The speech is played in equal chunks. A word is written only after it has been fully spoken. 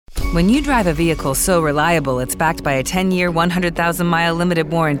When you drive a vehicle so reliable it's backed by a 10-year, 100,000-mile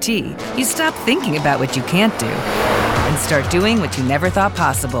limited warranty, you stop thinking about what you can't do and start doing what you never thought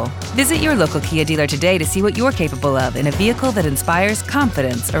possible. Visit your local Kia dealer today to see what you're capable of in a vehicle that inspires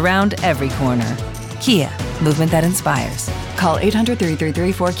confidence around every corner. Kia, movement that inspires. Call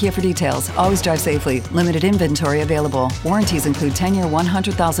 800-333-4KIA for details. Always drive safely. Limited inventory available. Warranties include 10-year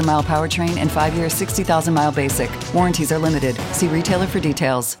 100,000-mile powertrain and 5-year 60,000-mile basic. Warranties are limited. See retailer for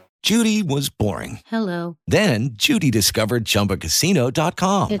details. Judy was boring. Hello. Then Judy discovered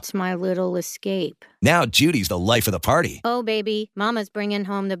ChumbaCasino.com. It's my little escape. Now Judy's the life of the party. Oh, baby, mama's bringing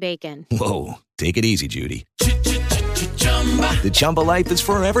home the bacon. Whoa, take it easy, Judy. The Chumba life is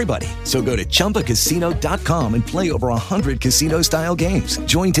for everybody. So go to ChumbaCasino.com and play over 100 casino-style games.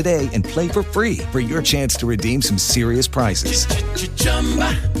 Join today and play for free for your chance to redeem some serious prizes.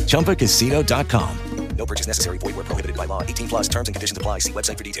 ChumbaCasino.com. No purchase necessary. Void where prohibited by law. 18 plus terms and conditions apply. See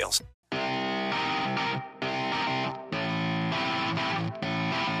website for details.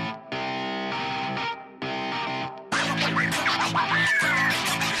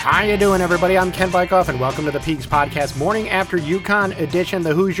 How you doing, everybody? I'm Ken Bykoff, and welcome to the Peaks Podcast Morning After UConn edition.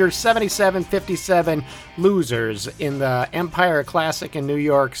 The Hoosiers 77-57 losers in the Empire Classic in New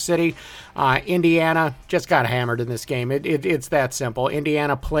York City. Indiana just got hammered in this game. It's that simple.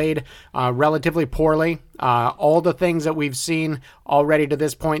 Indiana played relatively poorly. All the things that we've seen already to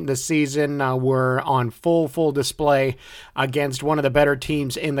this point in the season were on full display against one of the better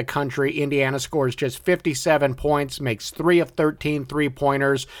teams in the country. Indiana scores just 57 points, makes 3 of 13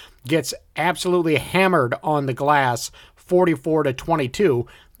 three-pointers, gets absolutely hammered on the glass, 44-22.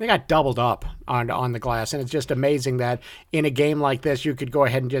 They got doubled up on the glass, and it's just amazing that in a game like this, you could go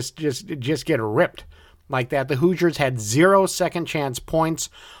ahead and just get ripped like that. The Hoosiers had 0 second chance points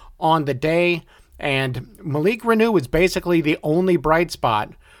on the day, and Malik Reneau was basically the only bright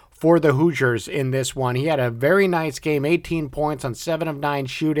spot for the Hoosiers in this one. He had a very nice game, 18 points on 7 of 9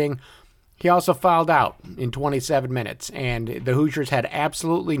 shooting. He also fouled out in 27 minutes, and the Hoosiers had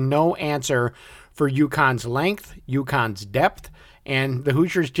absolutely no answer for UConn's length, UConn's depth, and the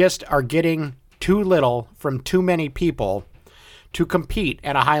Hoosiers just are getting too little from too many people to compete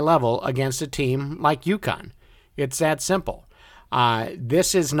at a high level against a team like UConn. It's that simple.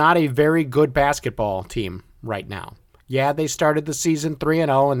 This is not a very good basketball team right now. Yeah, they started the season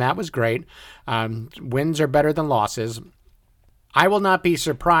 3-0, and that was great. Wins are better than losses. I will not be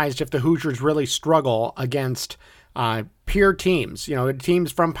surprised if the Hoosiers really struggle against peer teams,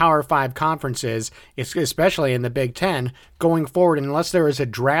 teams from Power 5 conferences, especially in the Big Ten, going forward, unless there is a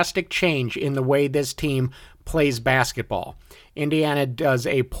drastic change in the way this team plays basketball. Indiana does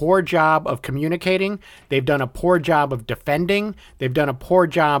a poor job of communicating. They've done a poor job of defending. They've done a poor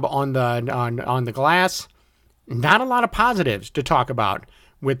job on the glass. Not a lot of positives to talk about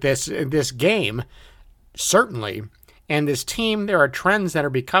with this game, certainly. And this team, there are trends that are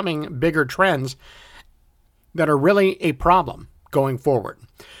becoming bigger trends that are really a problem going forward.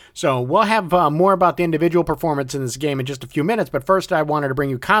 So we'll have more about the individual performance in this game in just a few minutes, but first I wanted to bring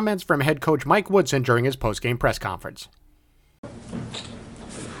you comments from head coach Mike Woodson during his post-game press conference.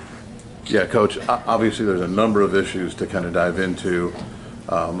 Yeah, Coach, obviously there's a number of issues to kind of dive into.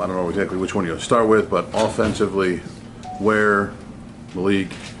 I don't know exactly which one you'll start with, but offensively, where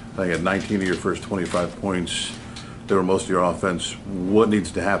Malik, I think at 19 of your first 25 points, they were most of your offense. What needs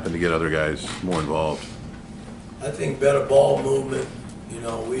to happen to get other guys more involved? I think better ball movement.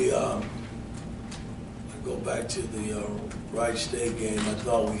 I go back to the Wright State game. I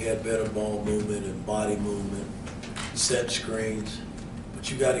thought we had better ball movement and body movement, set screens. But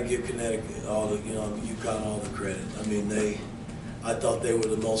you got to give Connecticut UConn all the credit. I thought they were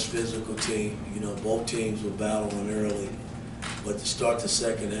the most physical team. Both teams were battling early, but to start the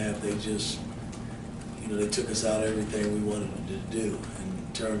second half, they just, they took us out of everything we wanted to do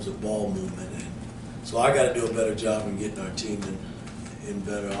in terms of ball movement. So I got to do a better job in getting our team in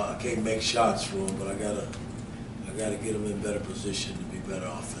better. I can't make shots for them, but I gotta get them in better position to be better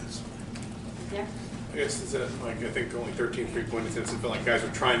offensively. Yeah. I guess is that I think only 13 3-point attempts. It felt like guys were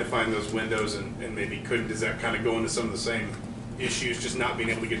trying to find those windows and maybe couldn't. Does that kind of go into some of the same issues, just not being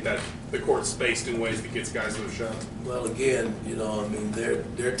able to get the court spaced in ways that gets guys those shots? Well, again,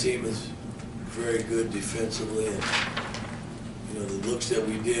 their team is very good defensively, and the looks that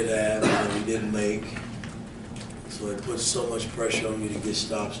we did have, we didn't make. So it puts so much pressure on you to get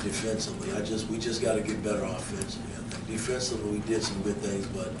stops defensively. We just got to get better offensively. I think defensively we did some good things,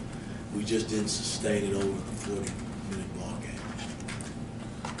 but we just didn't sustain it over the 40-minute ball game.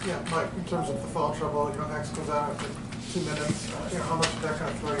 Yeah, Mike, in terms of the foul trouble, X goes out after 2 minutes. How much did that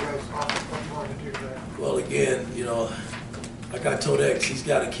kind of throw you guys off of what you wanted to do today? Well, again, like I told X, he's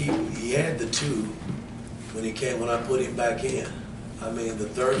got to keep. He had the 2 when I put him back in. I mean, the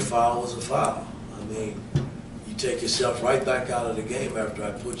 3rd foul was a foul. I mean, you take yourself right back out of the game after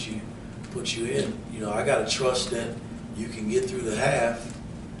I put you in. You know, I got to trust that you can get through the half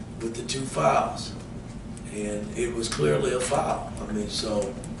with the 2 fouls, and it was clearly a foul. I mean,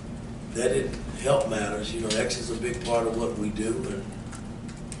 so that didn't help matters. You know, X is a big part of what we do, and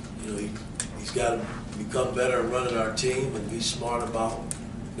you know he's got to become better at running our team and be smart about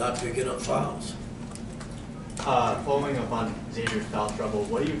not picking up fouls. Following up on Xavier's foul trouble,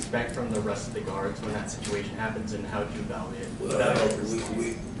 what do you expect from the rest of the guards when that situation happens, and how do you evaluate it?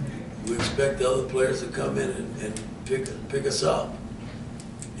 Well, we expect the other players to come in and pick us up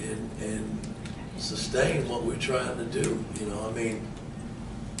and sustain what we're trying to do. You know, I mean,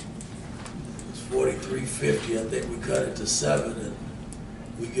 it's 43-50. I think we cut it to 7, and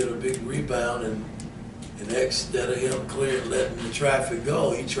we get a big rebound, and X, instead of him letting the traffic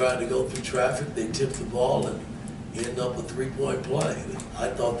go, he tried to go through traffic. They tipped the ball and end up a 3-point play. I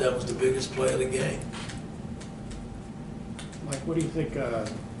thought that was the biggest play of the game. Mike, what do you think?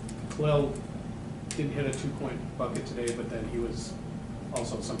 Khalil didn't hit a 2-point bucket today, but then he was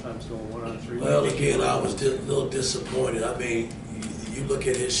also sometimes going 1-on-3. Well, again, I was a little disappointed. I mean, you look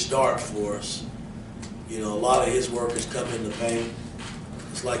at his start for us. You know, a lot of his workers come in the paint.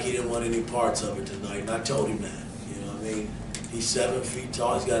 It's like he didn't want any parts of it tonight, and I told him that. You know, I mean, he's 7 feet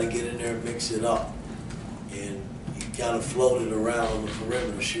tall. He's got to get in there and mix it up. And he kind of floated around on the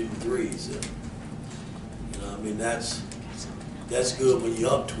perimeter shooting threes. And, you know, I mean, that's good when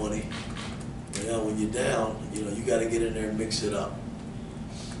you're up 20. You know, when you're down, you know, you got to get in there and mix it up.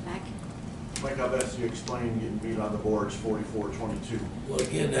 Mike, how best do you explain getting beat on the boards 44-22? Well,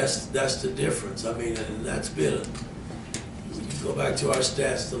 again, that's the difference. I mean, and that's been, when you go back to our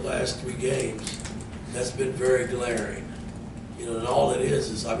stats the last 3 games, that's been very glaring. You know, and all it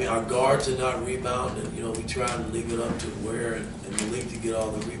is, I mean, our guards are not rebounding. You know, we try to leave it up to Ware and Malik to get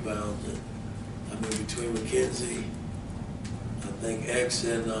all the rebounds. And, I mean, between McKenzie, I think X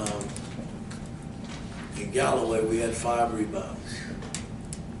and Galloway, we had 5 rebounds.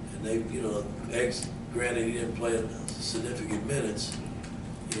 And they, you know, X, granted he didn't play significant minutes,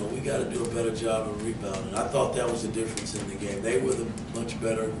 you know, we got to do a better job of rebounding. I thought that was the difference in the game. They were the much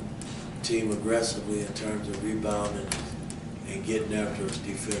better team aggressively in terms of rebounding and getting after us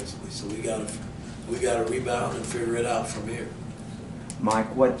defensively. So we got to rebound and figure it out from here. Mike,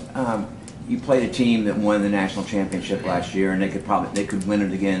 you played a team that won the national championship last year, and they could win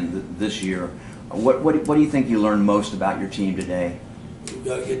it again this year. What do you think you learned most about your team today? We've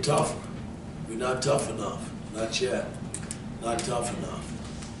got to get tougher. We're not tough enough. Not yet. Not tough enough.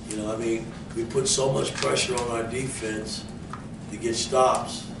 You know, I mean, we put so much pressure on our defense to get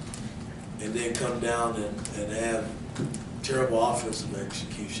stops and then come down and have terrible offensive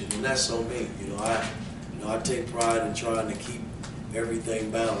execution. And that's on me. You know, I take pride in trying to keep everything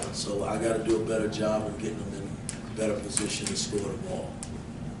balanced. So I got to do a better job of getting them in a better position to score the ball.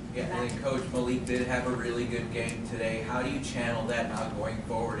 Yeah, and then Coach Malik did have a really good game today. How do you channel that now going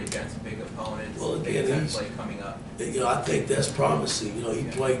forward against big opponents? Well, again, play coming up. You know, I think that's promising. You know, he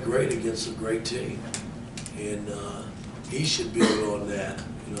played great against a great team, and he should build on that.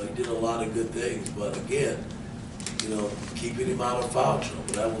 You know, he did a lot of good things, but again, you know, keeping him out of foul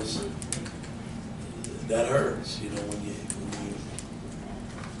trouble, that hurts. You know,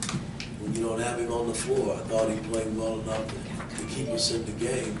 when you don't have him on the floor. I thought he played well enough to keep us in the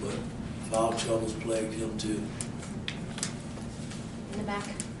game, but foul troubles plagued him too. In the back.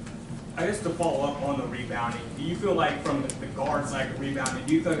 I guess to follow up on the rebounding, do you feel like from the guard side of rebounding,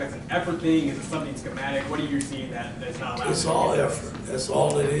 do you feel like that's an effort thing? Is it something schematic? What are you seeing that's not allowed? It's all effort. That's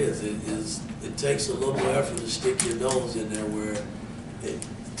all it is. It takes a little more effort to stick your nose in there where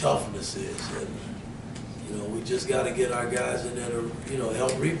toughness is. And, you know, we just got to get our guys in there to, you know,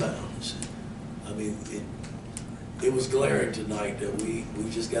 help rebound. I mean, it was glaring tonight that we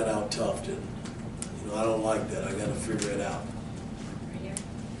just got out toughed, and you know, I don't like that. I got to figure it out.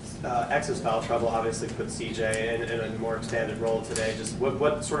 X's foul trouble obviously put CJ in a more expanded role today. Just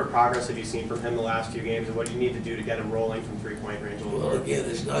what sort of progress have you seen from him the last few games, and what do you need to do to get him rolling from 3-point range a little more? Well, again,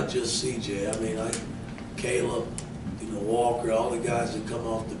 it's not just CJ. I mean, Caleb, you know, Walker, all the guys that come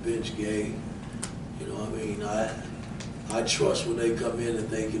off the bench, Gabe. You know, I mean, I trust when they come in that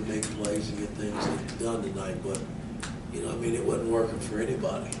they can make plays and get things done tonight. But you know, I mean, it wasn't working for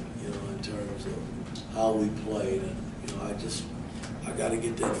anybody. You know, in terms of how we played, and you know, I got to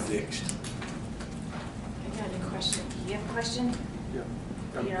get that fixed. I got a question. You have a question? Yeah.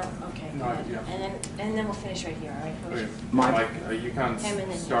 You know, okay. No, Good. yeah. And then we'll finish right here, all right, Coach? Okay. Mike, UConn's 10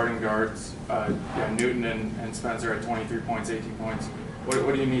 minutes. starting guards, Newton and Spencer at 23 points, 18 points.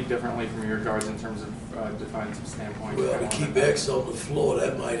 What do you need differently from your guards in terms of defensive standpoint? Well, to keep X on the floor,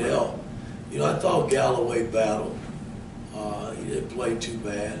 that might help. You know, I thought Galloway battled. He didn't play too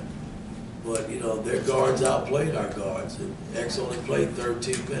bad. But, you know, their guards outplayed our guards. And X only played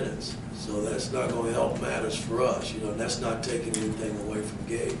 13 minutes. So that's not going to help matters for us. You know, and that's not taking anything away from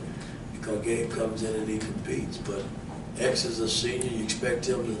Gabe. Because Gabe comes in and he competes. But X is a senior. You expect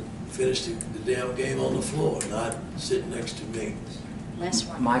him to finish the damn game on the floor, not sitting next to me.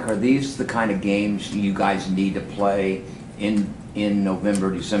 Mike, are these the kind of games you guys need to play in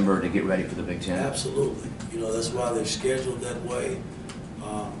November, December to get ready for the Big Ten? Absolutely. You know, that's why they're scheduled that way.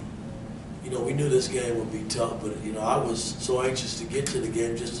 You know, we knew this game would be tough, but, you know, I was so anxious to get to the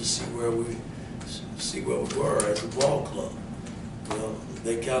game just to see where we were as a ball club. You know,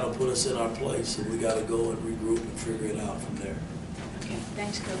 they kind of put us in our place, and we got to go and regroup and figure it out from there. Okay,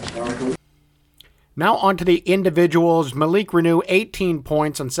 thanks, Coach. All right, Coach. Now on to the individuals. Malik Renew, 18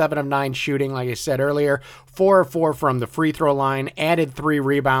 points on 7 of 9 shooting, like I said earlier. 4 of 4 from the free throw line, added 3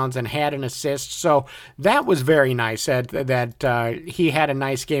 rebounds, and had an assist. So that was very nice that he had a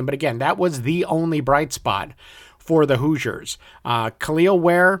nice game. But again, that was the only bright spot for the Hoosiers. Khalil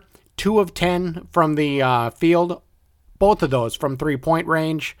Ware, 2 of 10 from the field, both of those from three-point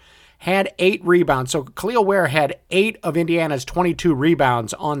range. Had 8 rebounds. So Khalil Ware had 8 of Indiana's 22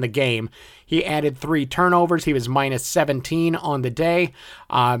 rebounds on the game. He added 3 turnovers. He was minus 17 on the day.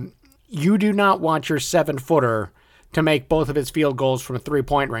 You do not want your 7-footer to make both of his field goals from a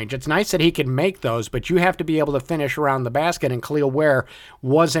three-point range. It's nice that he can make those, but you have to be able to finish around the basket, and Khalil Ware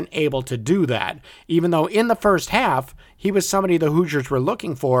wasn't able to do that. Even though in the first half, he was somebody the Hoosiers were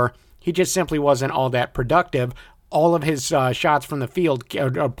looking for, he just simply wasn't all that productive. All of his shots from the field,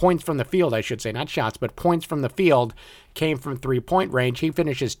 or points from the field, I should say, not shots, but points from the field came from three-point range. He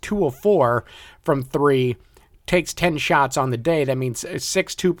finishes 2 of 4 from 3, takes 10 shots on the day. That means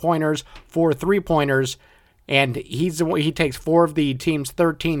 6 2-pointers, 4 3-pointers, and he takes 4 of the team's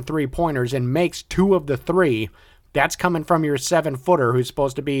 13 3-pointers and makes 2 of the 3. That's coming from your 7-footer who's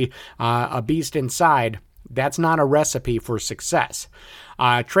supposed to be a beast inside. That's not a recipe for success.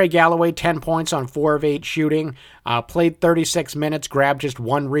 Trey Galloway, 10 points on 4 of 8 shooting, played 36 minutes, grabbed just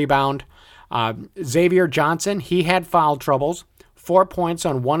 1 rebound. Xavier Johnson, he had foul troubles, 4 points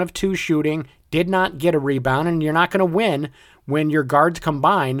on 1 of 2 shooting, did not get a rebound, and you're not going to win when your guards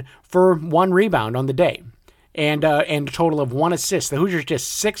combine for 1 rebound on the day. And a total of 1 assist. The Hoosiers just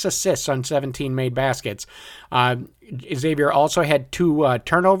 6 assists on 17 made baskets. Xavier also had 2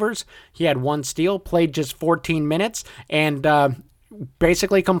 turnovers. He had 1 steal, played just 14 minutes, and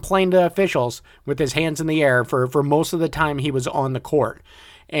basically complained to officials with his hands in the air for most of the time he was on the court.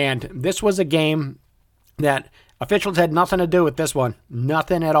 And this was a game that officials had nothing to do with this one.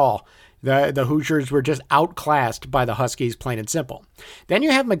 Nothing at all. The Hoosiers were just outclassed by the Huskies, plain and simple. Then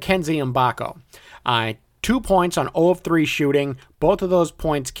you have Mackenzie Mbako. 2 points on 0 of 3 shooting. Both of those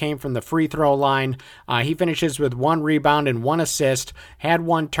points came from the free throw line. He finishes with 1 rebound and 1 assist, had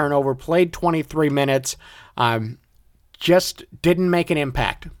 1 turnover, played 23 minutes, just didn't make an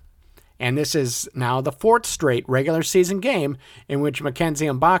impact. And this is now the 4th straight regular season game in which Mackenzie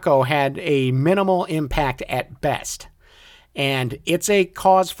Mbako had a minimal impact at best. And it's a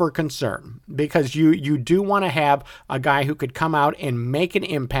cause for concern because you do want to have a guy who could come out and make an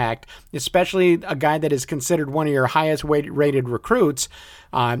impact, especially a guy that is considered one of your highest rated recruits,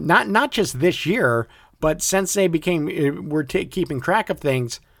 not just this year, but since they were keeping track of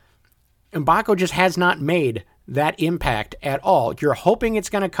things. Mbako just has not made that impact at all. You're hoping it's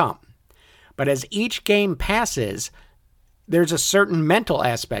going to come. But as each game passes, there's a certain mental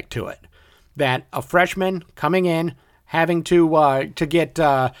aspect to it that a freshman coming in, having to get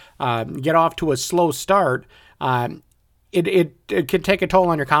off to a slow start, it could take a toll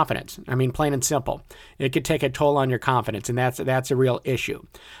on your confidence. I mean, plain and simple. It could take a toll on your confidence, and that's a real issue.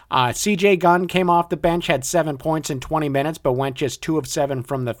 C.J. Gunn came off the bench, had 7 points in 20 minutes, but went just 2 of 7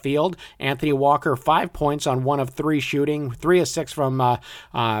 from the field. Anthony Walker, 5 points on 1 of 3 shooting, 3 of 6 from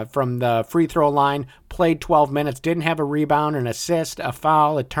the free throw line, played 12 minutes, didn't have a rebound, an assist, a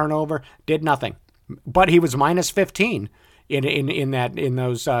foul, a turnover, did nothing. But he was minus 15 in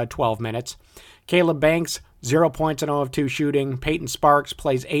those 12 minutes. Caleb Banks, 0 points and 0 of 2 shooting. Peyton Sparks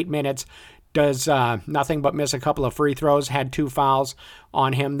plays 8 minutes, does nothing but miss a couple of free throws, had 2 fouls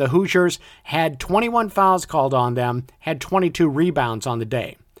on him. The Hoosiers had 21 fouls called on them, had 22 rebounds on the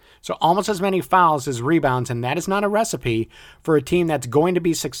day. So almost as many fouls as rebounds, and that is not a recipe for a team that's going to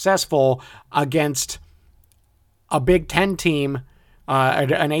be successful against a Big Ten team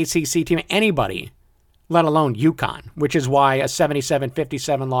an ACC team, anybody, let alone UConn, which is why a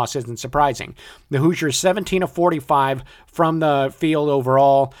 77-57 loss isn't surprising. The Hoosiers 17 of 45 from the field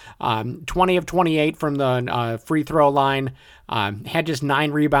overall, 20 of 28 from the free throw line, had just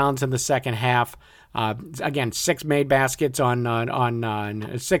 9 rebounds in the second half. Again, 6 made baskets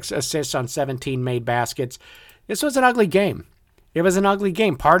on 6 assists on 17 made baskets. This was an ugly game. It was an ugly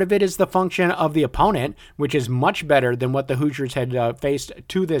game. Part of it is the function of the opponent, which is much better than what the Hoosiers had faced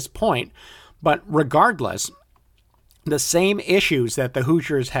to this point. But regardless, the same issues that the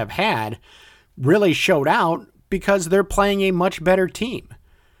Hoosiers have had really showed out because they're playing a much better team.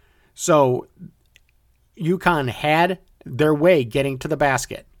 So UConn had their way getting to the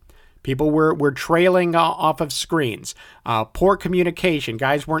basket. People were trailing off of screens. Poor communication.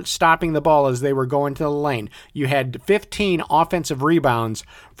 Guys weren't stopping the ball as they were going to the lane. You had 15 offensive rebounds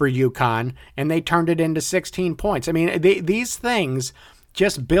for UConn, and they turned it into 16 points. I mean, these things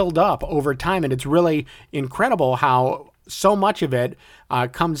just build up over time, and it's really incredible how so much of it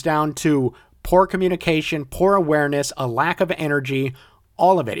comes down to poor communication, poor awareness, a lack of energy,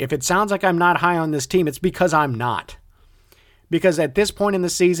 all of it. If it sounds like I'm not high on this team, it's because I'm not. Because at this point in the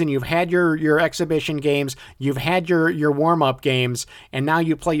season, you've had your exhibition games, you've had your warm-up games, and now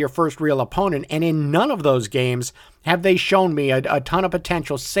you play your first real opponent. And in none of those games have they shown me a ton of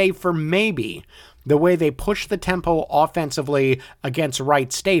potential, save for maybe the way they pushed the tempo offensively against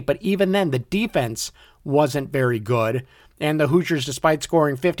Wright State. But even then, the defense wasn't very good. And the Hoosiers, despite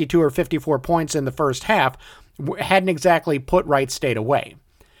scoring 52 or 54 points in the first half, hadn't exactly put Wright State away.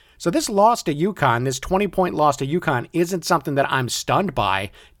 So this loss to UConn, this 20-point loss to UConn, isn't something that I'm stunned by,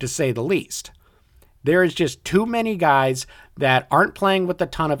 to say the least. There is just too many guys that aren't playing with a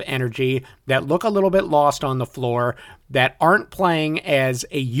ton of energy, that look a little bit lost on the floor, that aren't playing as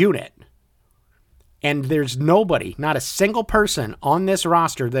a unit. And there's nobody, not a single person on this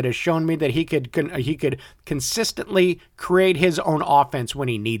roster that has shown me that he could consistently create his own offense when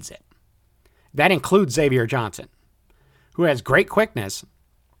he needs it. That includes Xavier Johnson, who has great quickness,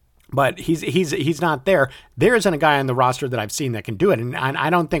 but he's not there. There isn't a guy on the roster that I've seen that can do it, and I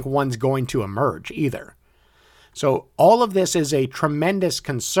don't think one's going to emerge either. So all of this is a tremendous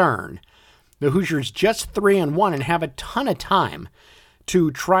concern. The Hoosiers just 3-1 and have a ton of time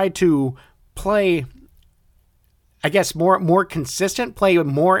to try to play, I guess, more consistent, play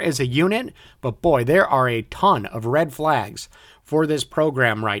more as a unit. But boy, there are a ton of red flags for this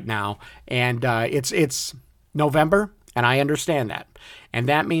program right now, and it's November, and I understand that. And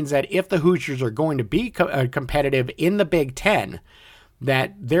that means that if the Hoosiers are going to be competitive in the Big Ten,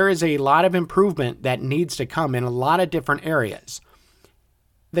 that there is a lot of improvement that needs to come in a lot of different areas.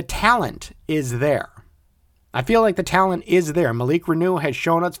 The talent is there. I feel like the talent is there. Malik Reneau has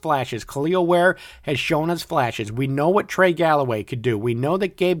shown us flashes. Khalil Ware has shown us flashes. We know what Trey Galloway could do. We know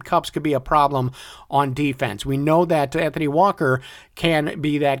that Gabe Cupps could be a problem on defense. We know that Anthony Walker can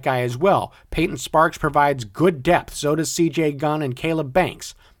be that guy as well. Peyton Sparks provides good depth. So does CJ Gunn and Caleb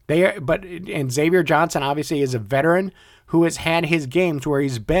Banks. And Xavier Johnson obviously is a veteran who has had his games where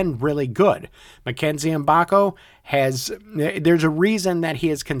he's been really good. Mackenzie Mbako there's a reason that he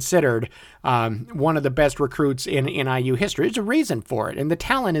is considered one of the best recruits in IU history. There's a reason for it, and the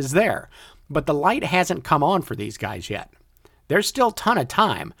talent is there. But the light hasn't come on for these guys yet. There's still a ton of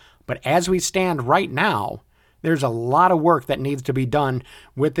time, but as we stand right now, there's a lot of work that needs to be done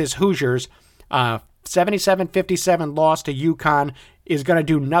with this Hoosiers. 77-57 loss to UConn is going to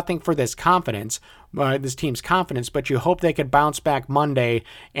do nothing for this team's confidence, but you hope they could bounce back Monday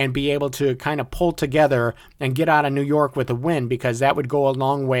and be able to kind of pull together and get out of New York with a win, because that would go a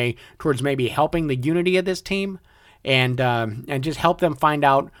long way towards maybe helping the unity of this team and just help them find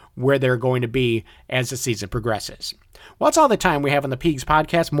out where they're going to be as the season progresses. Well, that's all the time we have on the Peegs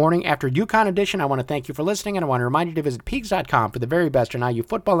Podcast Morning After UConn edition. I want to thank you for listening, and I want to remind you to visit Peegs.com for the very best in IU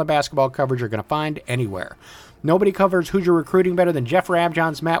football and basketball coverage you're going to find anywhere. Nobody covers Hoosier recruiting better than Jeff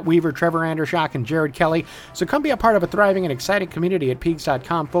Rabjohns, Matt Weaver, Trevor Andershock, and Jared Kelly. So come be a part of a thriving and exciting community at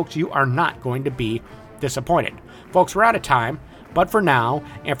Peegs.com. Folks, you are not going to be disappointed. Folks, we're out of time, but for now,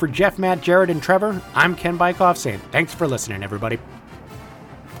 and for Jeff, Matt, Jared, and Trevor, I'm Ken Bykoff saying thanks for listening, everybody.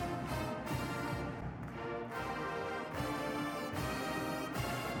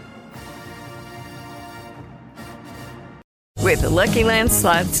 With the Lucky Land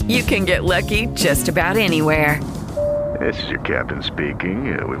Slots, you can get lucky just about anywhere. This is your captain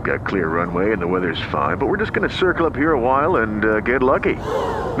speaking. We've got clear runway and the weather's fine, but we're just going to circle up here a while and get lucky.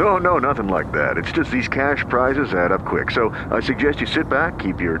 No, nothing like that. It's just these cash prizes add up quick. So I suggest you sit back,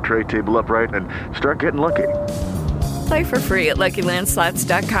 keep your tray table upright, and start getting lucky. Play for free at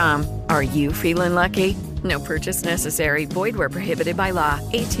LuckyLandSlots.com. Are you feeling lucky? No purchase necessary. Void where prohibited by law.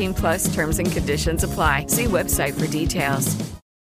 18+ terms and conditions apply. See website for details.